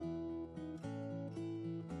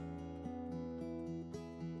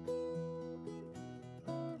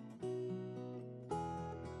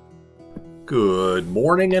Good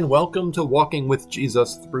morning and welcome to Walking with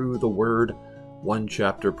Jesus Through the Word, one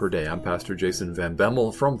chapter per day. I'm Pastor Jason Van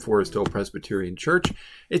Bemmel from Forest Hill Presbyterian Church.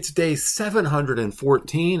 It's day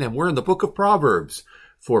 714 and we're in the book of Proverbs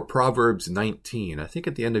for Proverbs 19. I think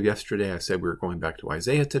at the end of yesterday I said we were going back to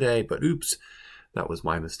Isaiah today, but oops, that was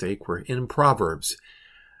my mistake. We're in Proverbs,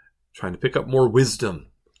 trying to pick up more wisdom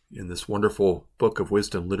in this wonderful book of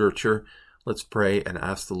wisdom literature. Let's pray and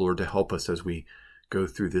ask the Lord to help us as we go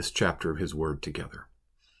through this chapter of his word together.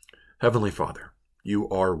 Heavenly Father, you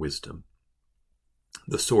are wisdom,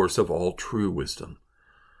 the source of all true wisdom,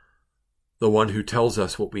 the one who tells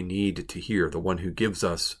us what we need to hear, the one who gives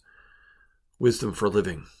us wisdom for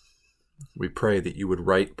living. We pray that you would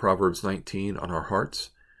write Proverbs 19 on our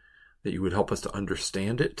hearts, that you would help us to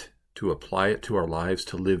understand it, to apply it to our lives,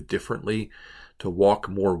 to live differently, to walk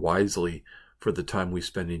more wisely for the time we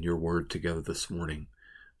spend in your word together this morning.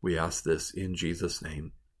 We ask this in Jesus'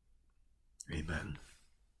 name. Amen.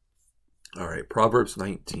 All right, Proverbs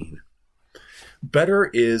 19. Better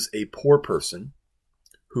is a poor person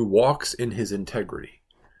who walks in his integrity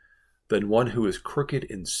than one who is crooked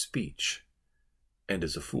in speech and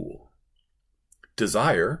is a fool.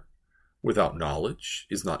 Desire without knowledge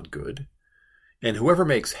is not good, and whoever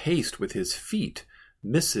makes haste with his feet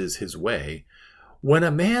misses his way. When a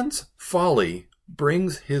man's folly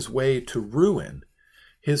brings his way to ruin,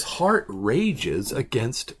 his heart rages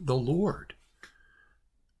against the Lord.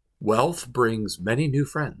 Wealth brings many new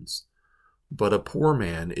friends, but a poor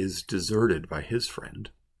man is deserted by his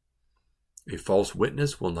friend. A false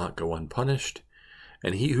witness will not go unpunished,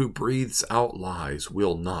 and he who breathes out lies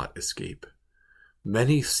will not escape.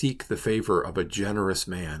 Many seek the favor of a generous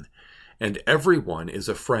man, and everyone is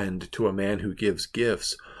a friend to a man who gives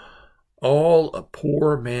gifts. All a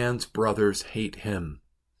poor man's brothers hate him.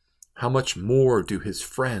 How much more do his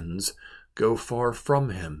friends go far from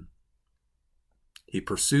him? He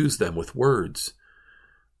pursues them with words,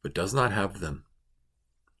 but does not have them.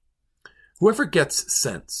 Whoever gets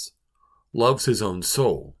sense loves his own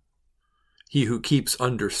soul. He who keeps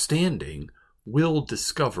understanding will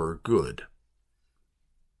discover good.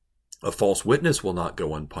 A false witness will not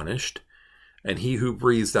go unpunished, and he who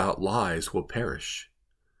breathes out lies will perish.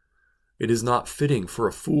 It is not fitting for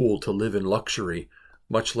a fool to live in luxury,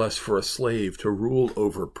 much less for a slave to rule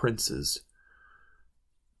over princes.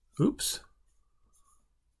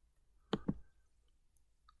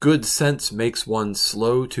 Good sense makes one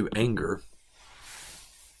slow to anger,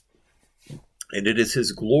 and it is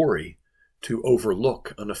his glory to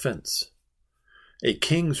overlook an offense. A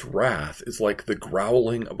king's wrath is like the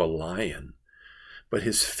growling of a lion, but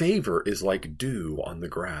his favor is like dew on the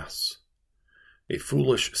grass. A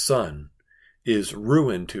foolish son is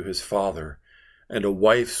ruin to his father, and a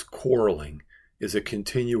wife's quarreling is a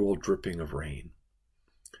continual dripping of rain.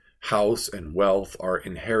 House and wealth are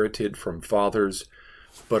inherited from fathers,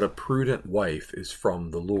 but a prudent wife is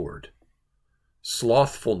from the Lord.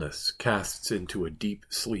 Slothfulness casts into a deep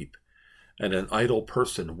sleep, and an idle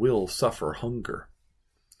person will suffer hunger.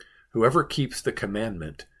 Whoever keeps the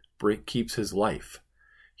commandment keeps his life.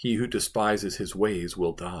 He who despises his ways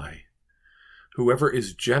will die. Whoever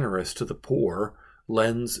is generous to the poor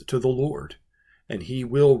lends to the Lord, and he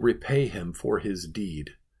will repay him for his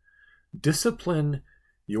deed. Discipline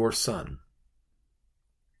your son,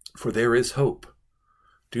 for there is hope.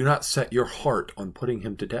 Do not set your heart on putting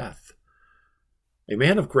him to death. A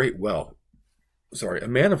man of great wrath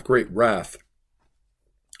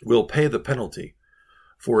will pay the penalty,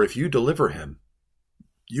 for if you deliver him,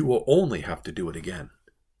 you will only have to do it again.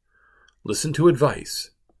 Listen to advice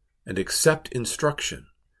and accept instruction,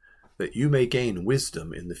 that you may gain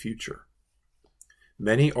wisdom in the future.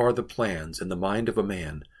 Many are the plans in the mind of a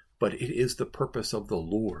man, but it is the purpose of the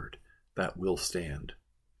Lord that will stand.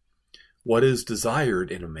 What is desired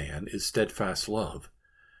in a man is steadfast love,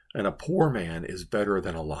 and a poor man is better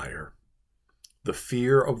than a liar. The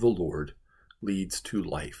fear of the Lord leads to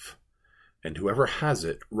life, and whoever has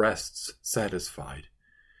it rests satisfied.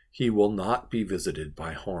 He will not be visited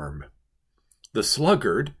by harm. The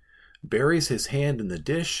sluggard buries his hand in the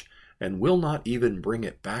dish and will not even bring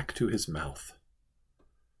it back to his mouth.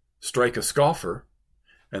 Strike a scoffer,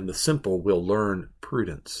 and the simple will learn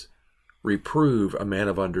prudence. Reprove a man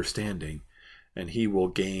of understanding, and he will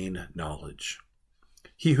gain knowledge.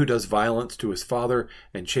 He who does violence to his father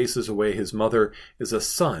and chases away his mother is a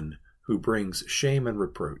son who brings shame and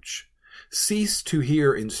reproach. Cease to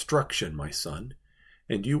hear instruction, my son,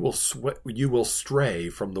 and you will stray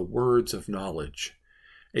from the words of knowledge.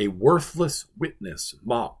 A worthless witness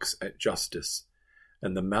mocks at justice,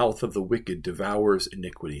 and the mouth of the wicked devours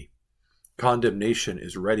iniquity. Condemnation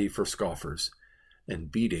is ready for scoffers,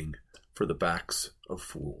 and beating for the backs of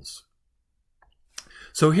fools.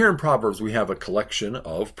 So here in Proverbs, we have a collection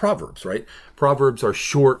of proverbs, right? Proverbs are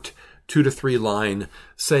short 2 to 3 line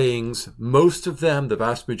sayings. Most of them, the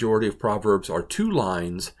vast majority of Proverbs, are 2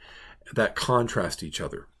 lines that contrast each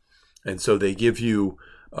other. And so they give you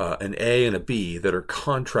an A and a B that are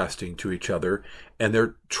contrasting to each other, and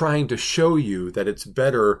they're trying to show you that it's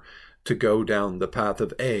better to go down the path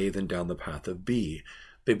of A than down the path of B.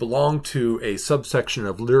 They belong to a subsection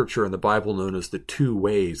of literature in the Bible known as the 2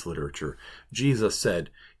 ways literature. Jesus said,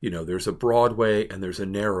 there's a broad way and there's a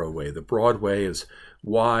narrow way. The broad way is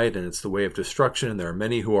wide and it's the way of destruction, and there are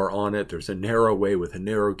many who are on it. There's a narrow way with a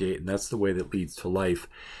narrow gate, and that's the way that leads to life.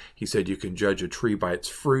 He said you can judge a tree by its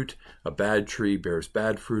fruit. A bad tree bears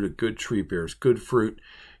bad fruit. A good tree bears good fruit.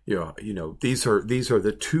 These are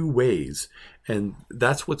the 2 ways, and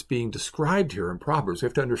that's what's being described here in Proverbs. We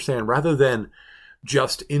have to understand, rather than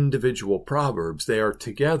just individual proverbs, they are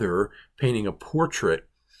together painting a portrait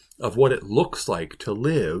of what it looks like to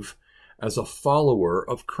live as a follower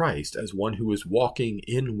of Christ, as one who is walking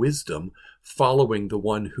in wisdom, following the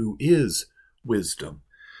one who is wisdom.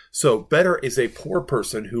 So better is a poor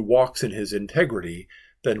person who walks in his integrity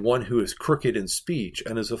than one who is crooked in speech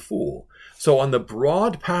and is a fool. So on the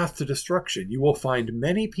broad path to destruction, you will find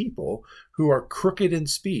many people who are crooked in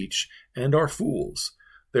speech and are fools.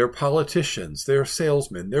 They're politicians, they're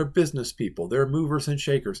salesmen, they're business people, they're movers and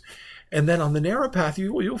shakers. And then on the narrow path,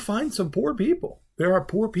 you'll find some poor people. There are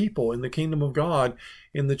poor people in the kingdom of God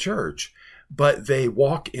in the church, but they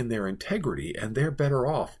walk in their integrity, and they're better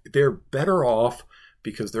off. They're better off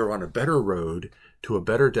because they're on a better road to a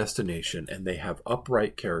better destination, and they have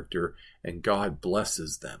upright character, and God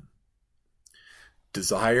blesses them.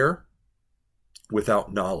 Desire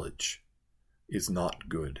without knowledge is not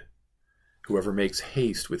good. Whoever makes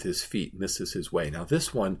haste with his feet misses his way. Now,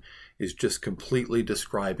 this one is just completely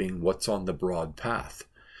describing what's on the broad path.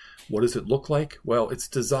 What does it look like? Well, it's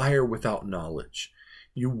desire without knowledge.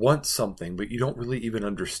 You want something, but you don't really even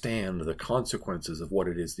understand the consequences of what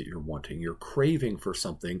it is that you're wanting. You're craving for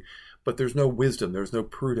something, but there's no wisdom, there's no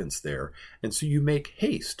prudence there. And so you make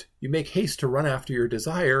haste. You make haste to run after your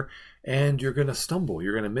desire, and you're going to stumble.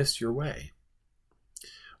 You're going to miss your way.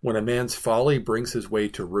 When a man's folly brings his way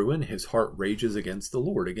to ruin, his heart rages against the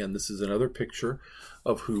Lord. Again, this is another picture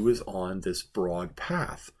of who is on this broad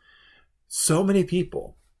path. So many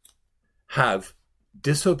people have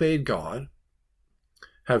disobeyed God,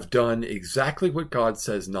 have done exactly what God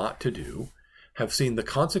says not to do, have seen the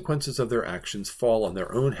consequences of their actions fall on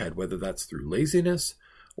their own head, whether that's through laziness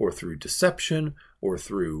or through deception or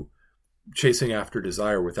through chasing after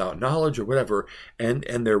desire without knowledge or whatever, and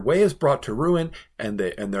their way is brought to ruin, and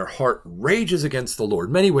their heart rages against the Lord.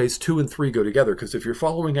 In many ways, 2 and 3 go together, because if you're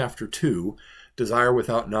following after 2, desire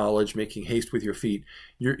without knowledge, making haste with your feet,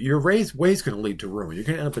 your way is going to lead to ruin. You're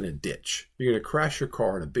going to end up in a ditch. You're going to crash your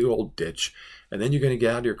car in a big old ditch, and then you're going to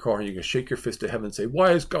get out of your car and you're going to shake your fist at heaven and say,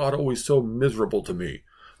 why is God always so miserable to me?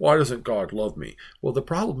 Why doesn't God love me? Well, the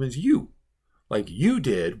problem is you. Like, you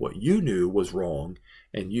did what you knew was wrong,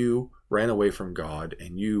 and you ran away from God,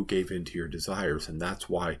 and you gave in to your desires, and that's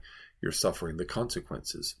why you're suffering the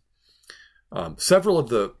consequences. Several of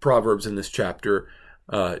the Proverbs in this chapter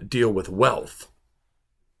deal with wealth.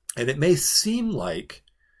 And it may seem like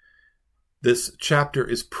this chapter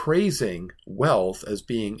is praising wealth as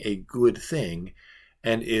being a good thing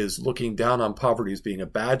and is looking down on poverty as being a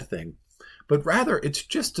bad thing. But rather, it's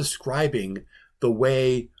just describing the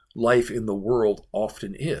way life in the world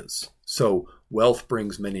often is. So wealth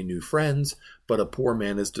brings many new friends, but a poor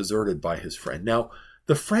man is deserted by his friend. Now,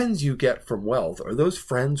 the friends you get from wealth, are those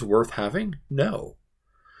friends worth having? No.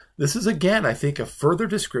 This is, again, I think, a further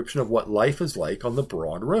description of what life is like on the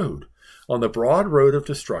broad road. On the broad road of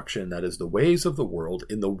destruction, that is the ways of the world,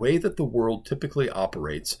 in the way that the world typically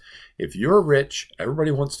operates. If you're rich,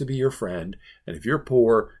 everybody wants to be your friend, and if you're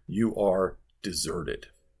poor, you are deserted.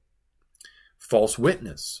 False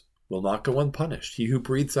witness will not go unpunished. He who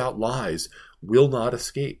breathes out lies will not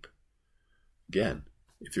escape. Again,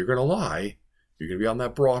 if you're going to lie, you're going to be on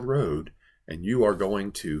that broad road, and you are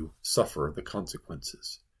going to suffer the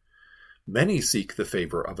consequences. Many seek the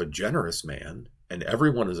favor of a generous man, and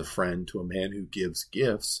everyone is a friend to a man who gives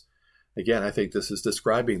gifts. Again, I think this is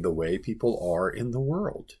describing the way people are in the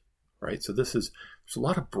world, right? So there's a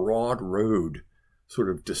lot of broad road sort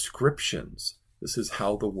of descriptions. This is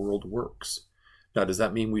how the world works. Now, does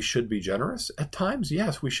that mean we should be generous? At times,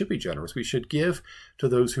 yes, we should be generous. We should give to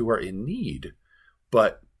those who are in need.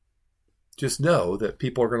 But just know that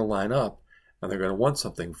people are going to line up and they're going to want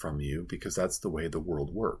something from you, because that's the way the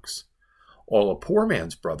world works. All a poor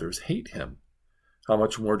man's brothers hate him, How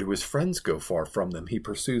much more do his friends go far from them? He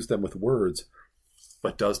pursues them with words,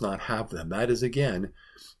 but does not have them. That is, again,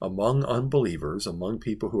 among unbelievers, among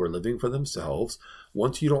people who are living for themselves.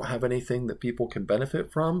 Once you don't have anything that people can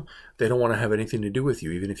benefit from, they don't want to have anything to do with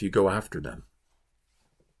you, even if you go after them.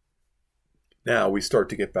 Now we start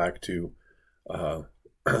to get back to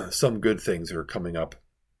some good things that are coming up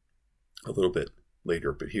a little bit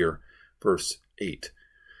later. But here, verse 8.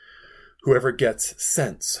 Whoever gets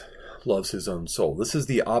sense loves his own soul. This is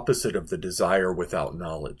the opposite of the desire without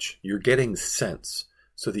knowledge. You're getting sense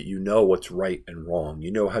so that you know what's right and wrong.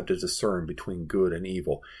 You know how to discern between good and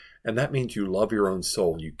evil. And that means you love your own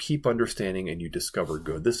soul. You keep understanding and you discover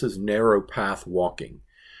good. This is narrow path walking.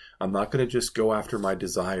 I'm not going to just go after my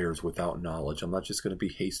desires without knowledge. I'm not just going to be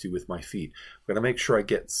hasty with my feet. I'm going to make sure I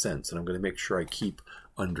get sense, and I'm going to make sure I keep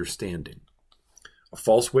understanding. A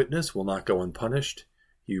false witness will not go unpunished.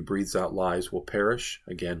 He who breathes out lies will perish.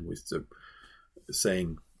 Again, we're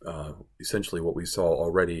saying essentially what we saw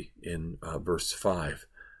already in verse 5.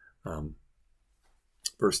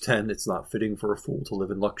 Verse 10, it's not fitting for a fool to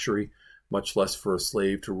live in luxury, much less for a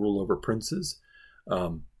slave to rule over princes.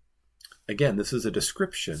 Again, this is a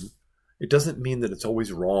description. It doesn't mean that it's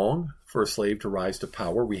always wrong for a slave to rise to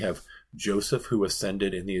power. We have Joseph, who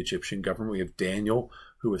ascended in the Egyptian government. We have Daniel,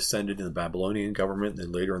 who ascended in the Babylonian government, and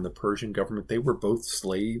then later in the Persian government. They were both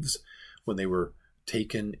slaves when they were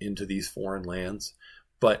taken into these foreign lands.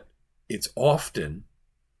 But it's often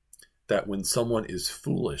that when someone is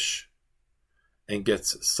foolish and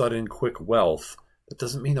gets sudden quick wealth, that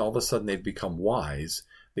doesn't mean all of a sudden they've become wise.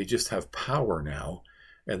 They just have power now.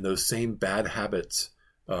 And those same bad habits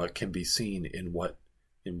can be seen in what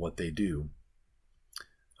they do.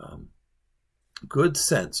 Good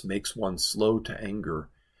sense makes one slow to anger,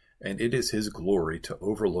 and it is his glory to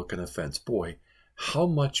overlook an offense. Boy, how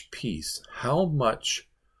much peace, how much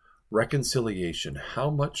reconciliation,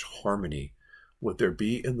 how much harmony would there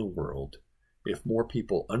be in the world if more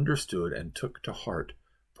people understood and took to heart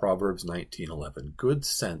Proverbs 19:11. Good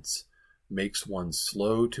sense makes one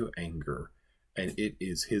slow to anger, and it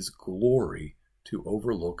is his glory to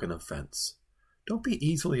overlook an offense. Don't be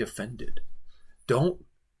easily offended. Don't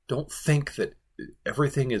think that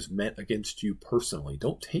everything is meant against you personally.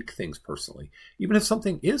 Don't take things personally. Even if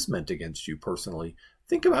something is meant against you personally,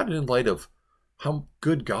 think about it in light of how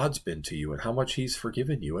good God's been to you and how much he's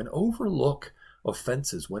forgiven you, and overlook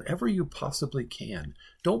offenses whenever you possibly can.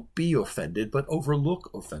 Don't be offended, but overlook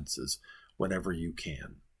offenses whenever you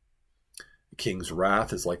can. The king's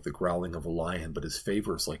wrath is like the growling of a lion, but his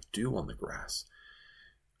favor is like dew on the grass.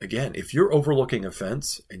 Again, if you're overlooking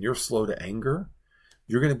offense and you're slow to anger,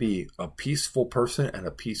 you're going to be a peaceful person and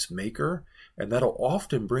a peacemaker, and that'll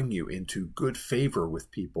often bring you into good favor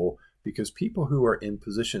with people, because people who are in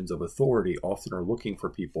positions of authority often are looking for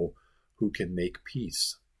people who can make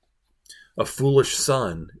peace. A foolish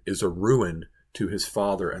son is a ruin to his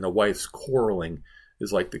father, and a wife's quarreling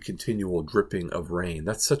is like the continual dripping of rain.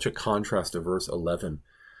 That's such a contrast to verse 11,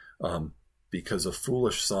 because a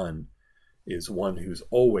foolish son is one who's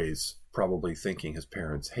always probably thinking his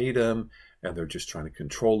parents hate him, and they're just trying to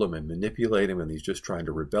control him and manipulate him, and he's just trying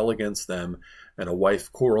to rebel against them. And a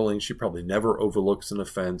wife quarreling, she probably never overlooks an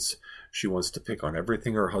offense. She wants to pick on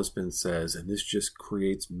everything her husband says, and this just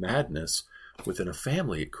creates madness within a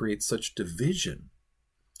family. It creates such division.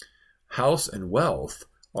 House and wealth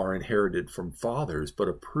are inherited from fathers, but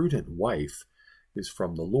a prudent wife is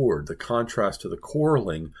from the Lord. The contrast to the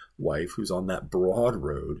quarreling wife who's on that broad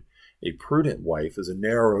road. A prudent wife is a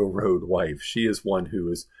narrow road wife. She is one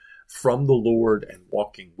who is from the Lord and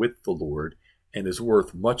walking with the Lord, and is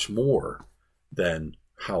worth much more than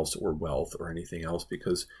house or wealth or anything else,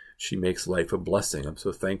 because she makes life a blessing. I'm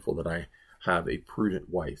so thankful that I have a prudent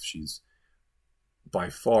wife. She's by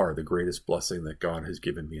far the greatest blessing that God has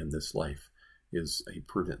given me in this life, is a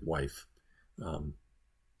prudent wife.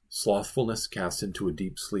 Slothfulness casts into a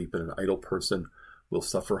deep sleep, and an idle person will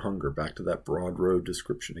suffer hunger. Back to that broad road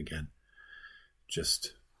description again.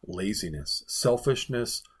 Just laziness,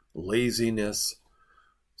 selfishness, laziness,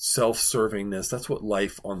 self-servingness. That's what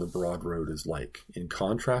life on the broad road is like. In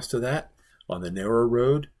contrast to that, on the narrow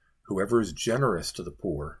road, whoever is generous to the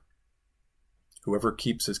poor, whoever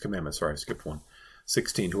keeps his commandments. Sorry, I skipped one.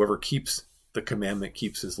 16, whoever keeps the commandment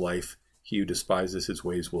keeps his life. He who despises his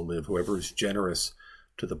ways will live. Whoever is generous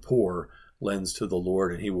to the poor lends to the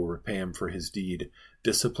Lord, and he will repay him for his deed.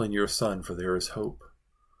 Discipline your son, for there is hope.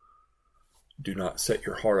 Do not set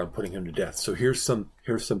your heart on putting him to death. So here's some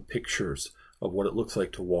pictures of what it looks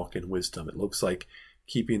like to walk in wisdom. It looks like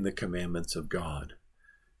keeping the commandments of God.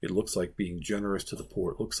 It looks like being generous to the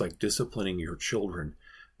poor. It looks like disciplining your children,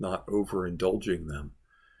 not overindulging them.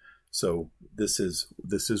 So this is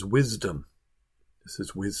wisdom. This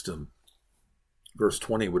is wisdom. Verse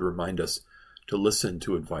 20 would remind us to listen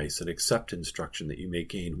to advice and accept instruction that you may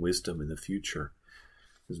gain wisdom in the future.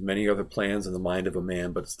 There's many other plans in the mind of a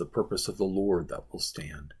man, but it's the purpose of the Lord that will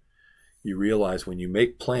stand. You realize when you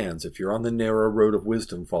make plans, if you're on the narrow road of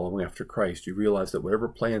wisdom following after Christ, you realize that whatever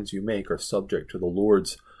plans you make are subject to the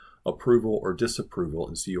Lord's approval or disapproval,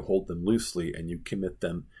 and so you hold them loosely and you commit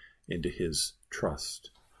them into his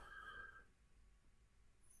trust.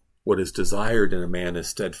 What is desired in a man is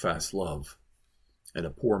steadfast love, and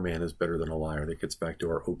a poor man is better than a liar. That gets back to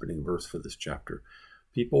our opening verse for this chapter.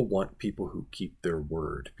 People want people who keep their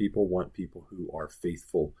word. People want people who are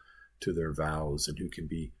faithful to their vows and who can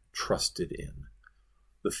be trusted in.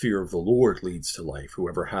 The fear of the Lord leads to life.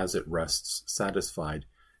 Whoever has it rests satisfied.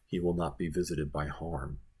 He will not be visited by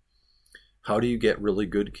harm. How do you get really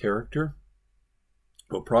good character?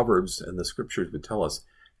 Well, Proverbs and the scriptures would tell us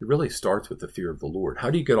it really starts with the fear of the Lord. How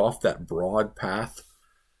do you get off that broad path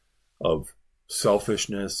of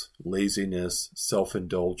selfishness, laziness,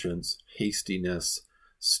 self-indulgence, hastiness,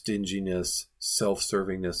 stinginess,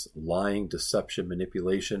 self-servingness, lying, deception,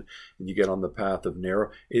 manipulation, and you get on the path of narrow?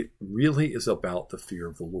 It really is about the fear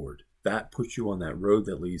of the Lord. That puts you on that road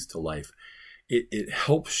that leads to life. It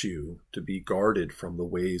helps you to be guarded from the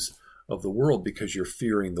ways of the world because you're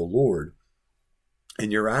fearing the Lord,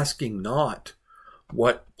 and you're asking not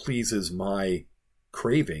what pleases my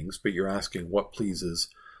cravings, but you're asking what pleases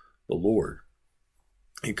the Lord.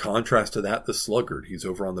 In contrast to that, the sluggard, he's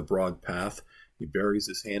over on the broad path. He buries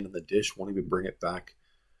his hand in the dish, won't even bring it back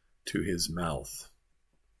to his mouth.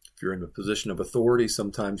 If you're in a position of authority,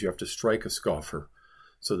 sometimes you have to strike a scoffer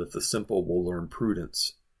so that the simple will learn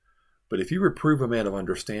prudence. But if you reprove a man of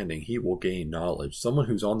understanding, he will gain knowledge. Someone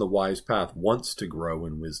who's on the wise path wants to grow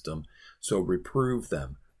in wisdom, so reprove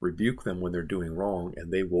them. Rebuke them when they're doing wrong,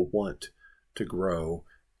 and they will want to grow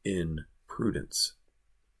in prudence.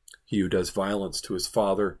 He who does violence to his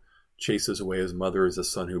father chases away his mother as a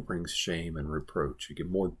son who brings shame and reproach. You get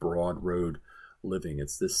more broad road living.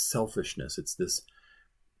 It's this selfishness. It's this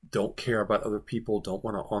don't care about other people, don't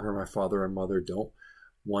want to honor my father and mother, don't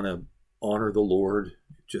want to honor the Lord,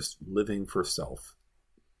 just living for self.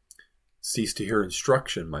 Cease to hear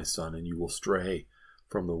instruction, my son, and you will stray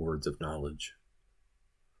from the words of knowledge.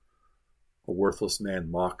 A worthless man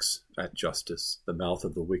mocks at justice. The mouth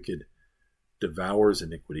of the wicked devours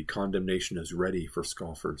iniquity. Condemnation is ready for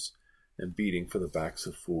scoffers, and beating for the backs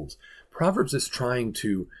of fools. Proverbs is trying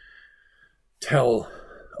to tell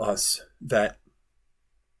us that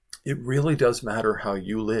it really does matter how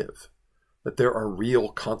you live, that there are real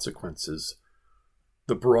consequences.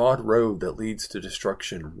 The broad road that leads to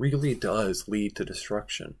destruction really does lead to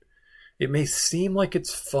destruction. It may seem like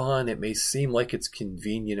it's fun, it may seem like it's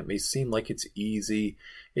convenient, it may seem like it's easy,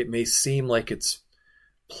 it may seem like it's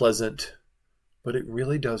pleasant, but it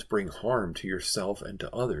really does bring harm to yourself and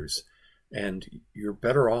to others. And you're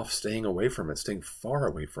better off staying away from it, staying far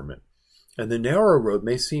away from it. And the narrow road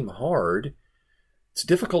may seem hard. It's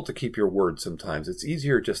difficult to keep your word sometimes. It's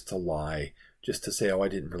easier just to lie, just to say, oh, I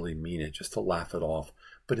didn't really mean it, just to laugh it off.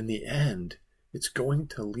 But in the end, it's going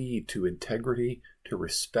to lead to integrity, to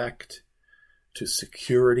respect, to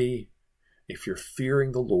security, if you're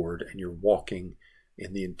fearing the Lord and you're walking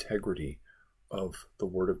in the integrity of the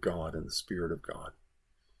Word of God and the Spirit of God.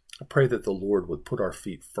 I pray that the Lord would put our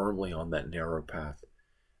feet firmly on that narrow path,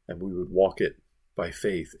 and we would walk it by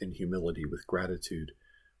faith in humility with gratitude,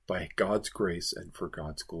 by God's grace and for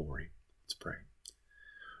God's glory. Let's pray.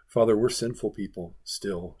 Father, we're sinful people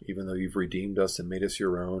still, even though you've redeemed us and made us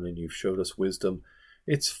your own and you've showed us wisdom.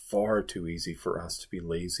 It's far too easy for us to be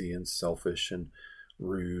lazy and selfish and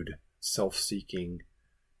rude, self-seeking,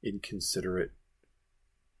 inconsiderate.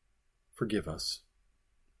 Forgive us.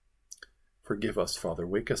 Forgive us, Father.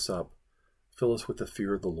 Wake us up. Fill us with the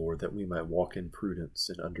fear of the Lord, that we might walk in prudence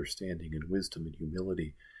and understanding and wisdom and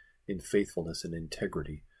humility, in faithfulness and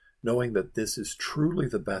integrity, knowing that this is truly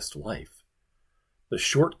the best life. The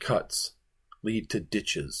shortcuts lead to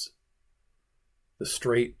ditches. The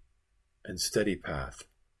straight and steady path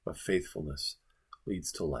of faithfulness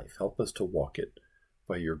leads to life. Help us to walk it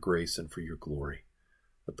by your grace and for your glory,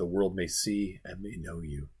 that the world may see and may know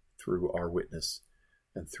you through our witness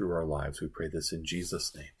and through our lives. We pray this in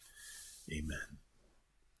Jesus' name. Amen.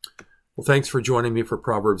 Well, thanks for joining me for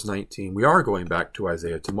Proverbs 19. We are going back to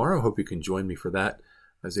Isaiah tomorrow. Hope you can join me for that.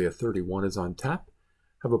 Isaiah 31 is on tap.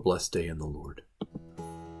 Have a blessed day in the Lord.